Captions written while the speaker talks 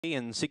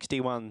and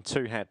 61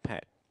 Two Hat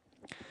Pat.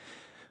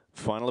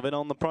 Final event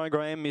on the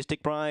program.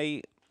 Mystic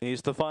Bray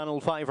is the final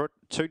favourite.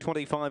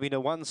 225 into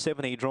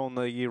 170 drawn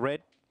the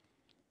red.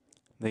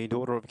 The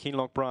daughter of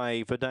Kinloch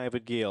Bray for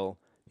David Gill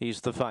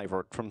is the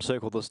favourite from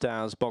Circle the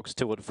Stars, box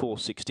 2 at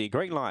 460.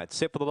 Green light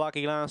set for the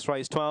lucky last,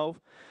 race 12.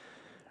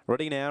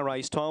 Ready now,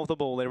 race 12, the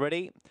ball. They're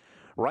ready.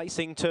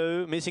 Racing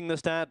 2, missing the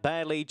start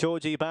badly.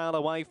 Georgie Bale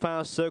away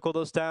fast. Circle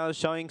the Stars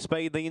showing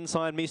speed. The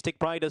inside Mystic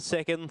Bray to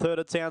second. Third,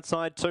 it's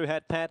outside Two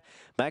Hat Pat.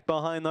 Back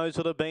behind those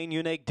would have been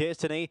Unique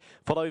Destiny.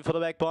 Followed for the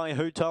back by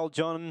Who Told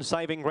John.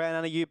 Saving ground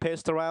under you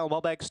Pesterail.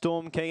 Well back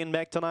Storm Key and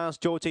back to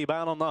last Georgie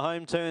Bale on the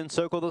home turn.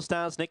 Circle the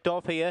Stars nicked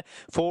off here.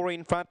 4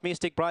 in front.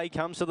 Mystic Bray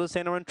comes to the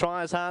centre and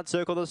tries hard.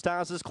 Circle the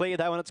Stars is clear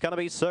though, and it's going to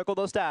be Circle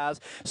the Stars.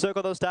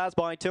 Circle the Stars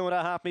by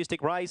 2.5.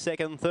 Mystic Bray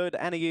second. Third,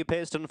 Anna U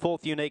Pest, and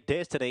fourth, Unique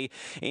Destiny.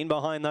 In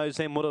behind those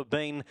then would have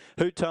been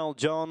Who Told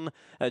John,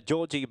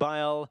 Georgie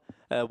Bale.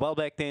 Well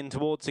back then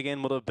towards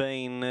again would have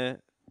been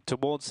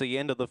towards the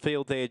end of the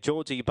field there,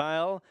 Georgie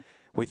Bale.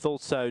 With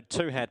also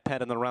Two Hat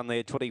Pat in the run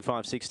there,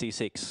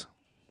 25.66.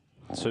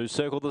 So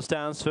Circle the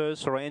Stars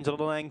first for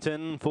Angela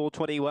Langton,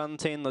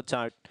 4:21.10 the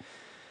tote.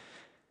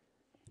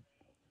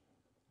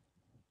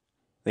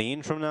 The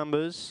interim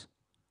numbers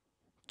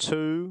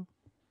 2,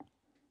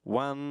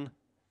 1,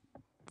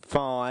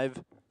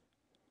 5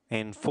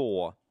 and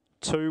 4.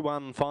 2,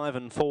 1, 5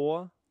 and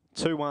 4.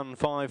 2, 1,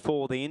 5,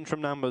 4. The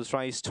interim numbers,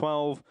 race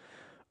 12.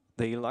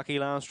 The lucky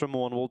last from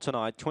Warnwall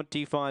tonight.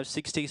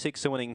 25.66 the winning.